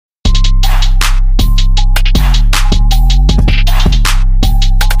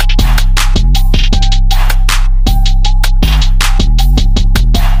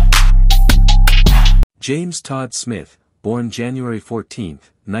James Todd Smith, born January 14,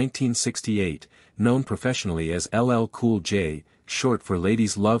 1968, known professionally as LL Cool J, short for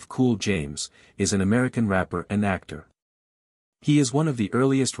Ladies Love Cool James, is an American rapper and actor. He is one of the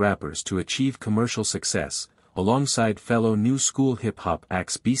earliest rappers to achieve commercial success, alongside fellow new school hip-hop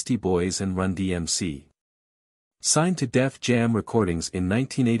acts Beastie Boys and Run DMC. Signed to Def Jam Recordings in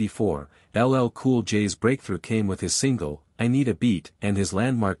 1984, LL Cool J's breakthrough came with his single, I Need a Beat, and his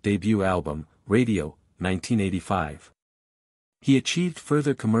landmark debut album, Radio, 1985. He achieved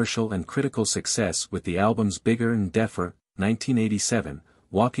further commercial and critical success with the albums Bigger and Deffer, 1987,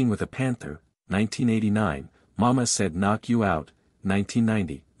 Walking with a Panther, 1989, Mama Said Knock You Out,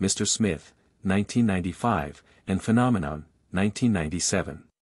 1990, Mr. Smith, 1995, and Phenomenon, 1997.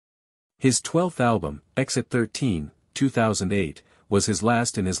 His 12th album, Exit 13, 2008, was his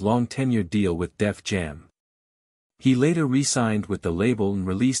last in his long-tenured deal with Def Jam. He later re-signed with the label and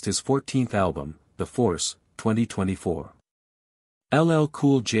released his 14th album, The Force, 2024. LL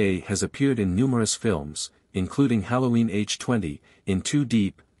Cool J has appeared in numerous films, including Halloween H20, In Too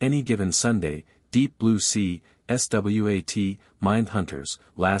Deep, Any Given Sunday, Deep Blue Sea, SWAT, Mindhunters,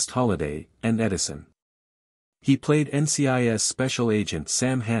 Last Holiday, and Edison. He played NCIS Special Agent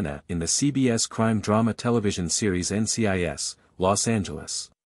Sam Hanna in the CBS crime drama television series NCIS, Los Angeles.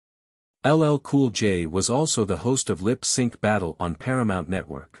 LL Cool J was also the host of Lip Sync Battle on Paramount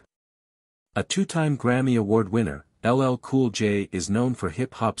Network. A two-time Grammy Award winner, LL Cool J is known for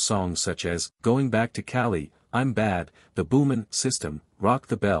hip-hop songs such as Going Back to Cali, I'm Bad, The Boomin' System, Rock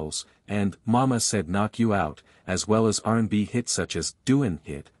the Bells, and Mama Said Knock You Out, as well as R&B hits such as Doin'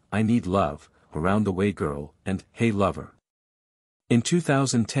 It, I Need Love, Around the Way Girl, and Hey Lover. In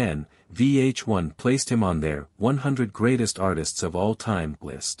 2010, VH1 placed him on their 100 Greatest Artists of All Time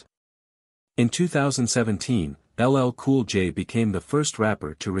list. In 2017, LL Cool J became the first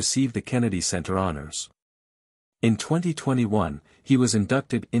rapper to receive the Kennedy Center honors. In 2021, he was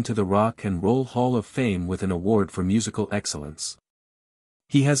inducted into the Rock and Roll Hall of Fame with an award for musical excellence.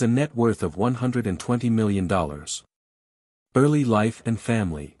 He has a net worth of $120 million. Early life and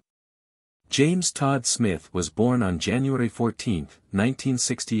family. James Todd Smith was born on January 14,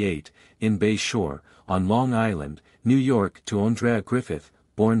 1968, in Bay Shore, on Long Island, New York to Andrea Griffith,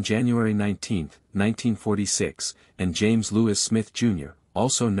 born January 19, 1946, and James Lewis Smith Jr.,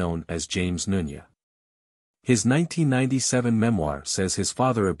 also known as James Nunya. His 1997 memoir says his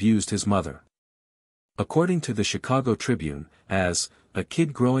father abused his mother. According to the Chicago Tribune, as a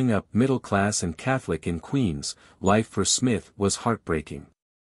kid growing up middle class and Catholic in Queens, life for Smith was heartbreaking.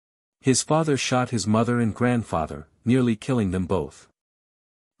 His father shot his mother and grandfather, nearly killing them both.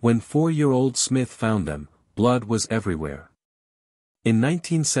 When 4-year-old Smith found them, blood was everywhere. In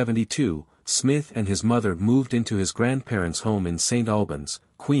 1972, Smith and his mother moved into his grandparents' home in St. Albans,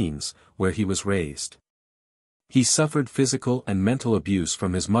 Queens, where he was raised. He suffered physical and mental abuse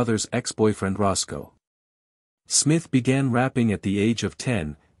from his mother's ex-boyfriend Roscoe. Smith began rapping at the age of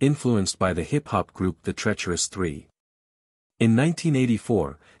 10, influenced by the hip-hop group The Treacherous Three. In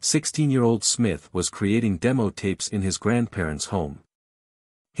 1984, 16-year-old Smith was creating demo tapes in his grandparents' home.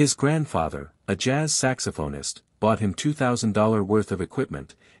 His grandfather, a jazz saxophonist, bought him $2,000 worth of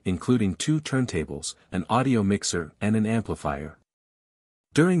equipment, including 2 turntables, an audio mixer and an amplifier.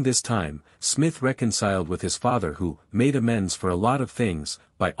 During this time, Smith reconciled with his father who made amends for a lot of things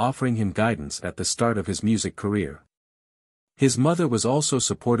by offering him guidance at the start of his music career. His mother was also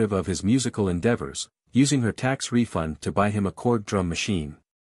supportive of his musical endeavors, using her tax refund to buy him a chord drum machine.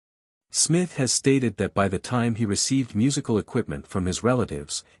 Smith has stated that by the time he received musical equipment from his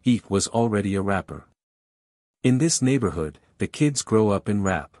relatives, he was already a rapper. In this neighborhood, the kids grow up in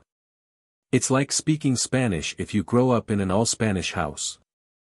rap. It's like speaking Spanish if you grow up in an all-Spanish house.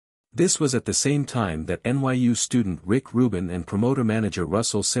 This was at the same time that NYU student Rick Rubin and promoter-manager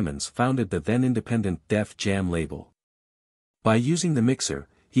Russell Simmons founded the then-independent Def Jam label. By using the mixer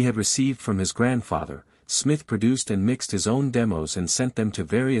he had received from his grandfather, Smith produced and mixed his own demos and sent them to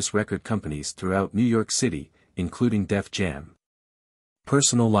various record companies throughout New York City, including Def Jam.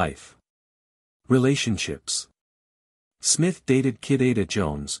 Personal life. Relationships. Smith dated Kid Ada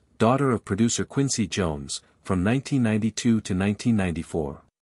Jones, daughter of producer Quincy Jones, from 1992 to 1994.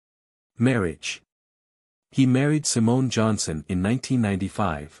 Marriage. He married Simone Johnson in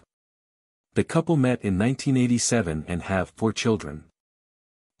 1995. The couple met in 1987 and have 4 children.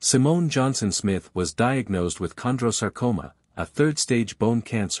 Simone Johnson Smith was diagnosed with chondrosarcoma, a third-stage bone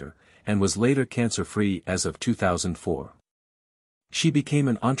cancer, and was later cancer-free as of 2004. She became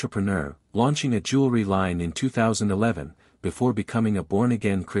an entrepreneur, launching a jewelry line in 2011, before becoming a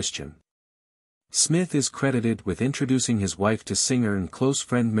born-again Christian. Smith is credited with introducing his wife to singer and close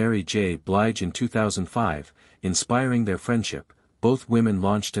friend Mary J. Blige in 2005, inspiring their friendship. Both women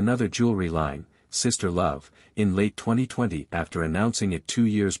launched another jewelry line, Sister Love, in late 2020 after announcing it 2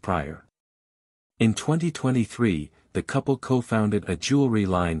 years prior. In 2023, the couple co-founded a jewelry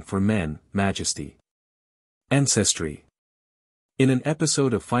line for men, Majesty Ancestry. In an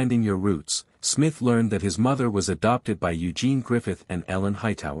episode of Finding Your Roots, Smith learned that his mother was adopted by Eugene Griffith and Ellen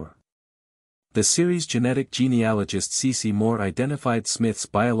Hightower. The series' genetic genealogist Cece Moore identified Smith's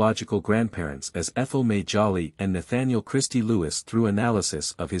biological grandparents as Ethel May Jolly and Nathaniel Christie Lewis through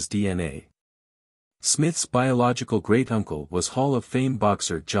analysis of his DNA. Smith's biological great-uncle was Hall of Fame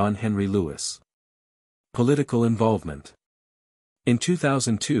boxer John Henry Lewis. Political involvement. In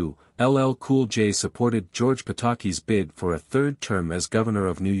 2002, LL Cool J supported George Pataki's bid for a third term as governor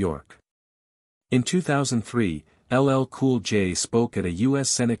of New York. In 2003, LL Cool J spoke at a U.S.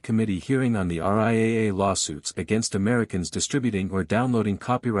 Senate committee hearing on the RIAA lawsuits against Americans distributing or downloading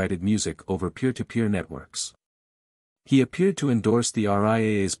copyrighted music over peer-to-peer networks. He appeared to endorse the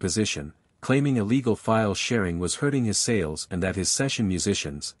RIAA's position, claiming illegal file sharing was hurting his sales and that his session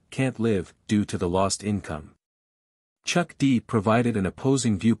musicians can't live due to the lost income. Chuck D provided an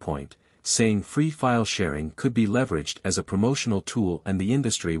opposing viewpoint, saying free file sharing could be leveraged as a promotional tool and the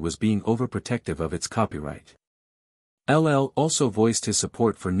industry was being overprotective of its copyright. LL also voiced his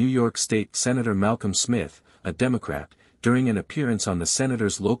support for New York State Senator Malcolm Smith, a Democrat. During an appearance on the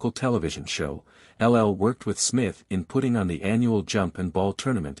senator's local television show, LL worked with Smith in putting on the annual jump and ball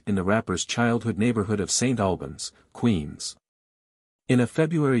tournament in the rapper's childhood neighborhood of St. Albans, Queens. In a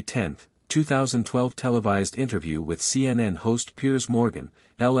February 10, 2012 televised interview with CNN host Piers Morgan,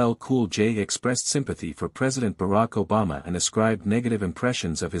 LL Cool J expressed sympathy for President Barack Obama and ascribed negative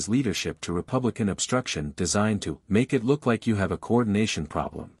impressions of his leadership to Republican obstruction designed to make it look like you have a coordination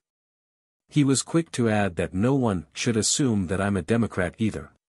problem. He was quick to add that no one should assume that I'm a Democrat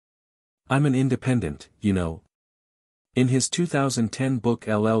either. I'm an independent, you know. In his 2010 book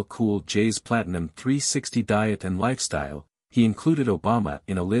LL Cool J's Platinum 360 Diet and Lifestyle, he included Obama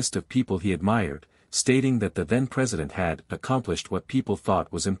in a list of people he admired, stating that the then-president had accomplished what people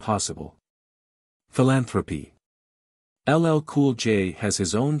thought was impossible. Philanthropy. LL Cool J has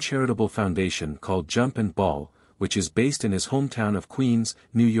his own charitable foundation called Jump and Ball, which is based in his hometown of Queens,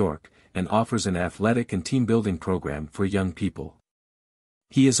 New York, and offers an athletic and team-building program for young people.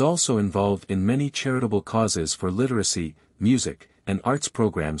 He is also involved in many charitable causes for literacy, music, and arts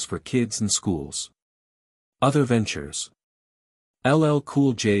programs for kids and schools. Other ventures. LL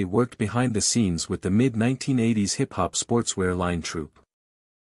Cool J worked behind the scenes with the mid-1980s hip-hop sportswear line Troop.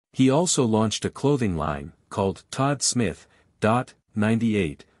 He also launched a clothing line, called Todd Smith.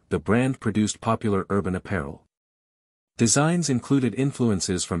 98, the brand produced popular urban apparel. Designs included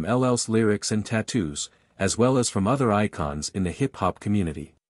influences from LL's lyrics and tattoos, as well as from other icons in the hip-hop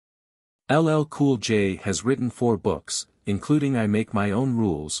community. LL Cool J has written 4 books, including I Make My Own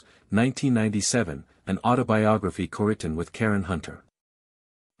Rules, 1997, an autobiography co-written with Karen Hunter.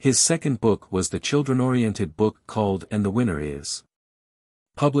 His second book was the children-oriented book called And the Winner Is,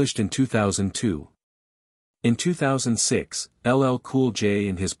 published in 2002. In 2006, LL Cool J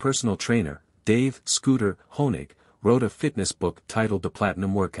and his personal trainer, Dave "Scooter" Honig, wrote a fitness book titled The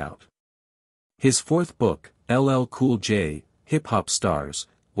Platinum Workout. His fourth book, LL Cool J, Hip-Hop Stars,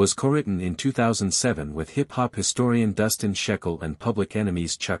 was co-written in 2007 with hip-hop historian Dustin Shekel and Public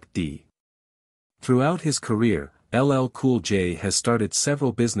Enemy's Chuck D. Throughout his career, LL Cool J has started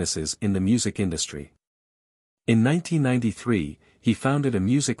several businesses in the music industry. In 1993, he founded a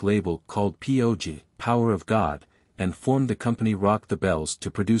music label called POG, Power of God, and formed the company Rock the Bells to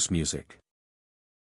produce music.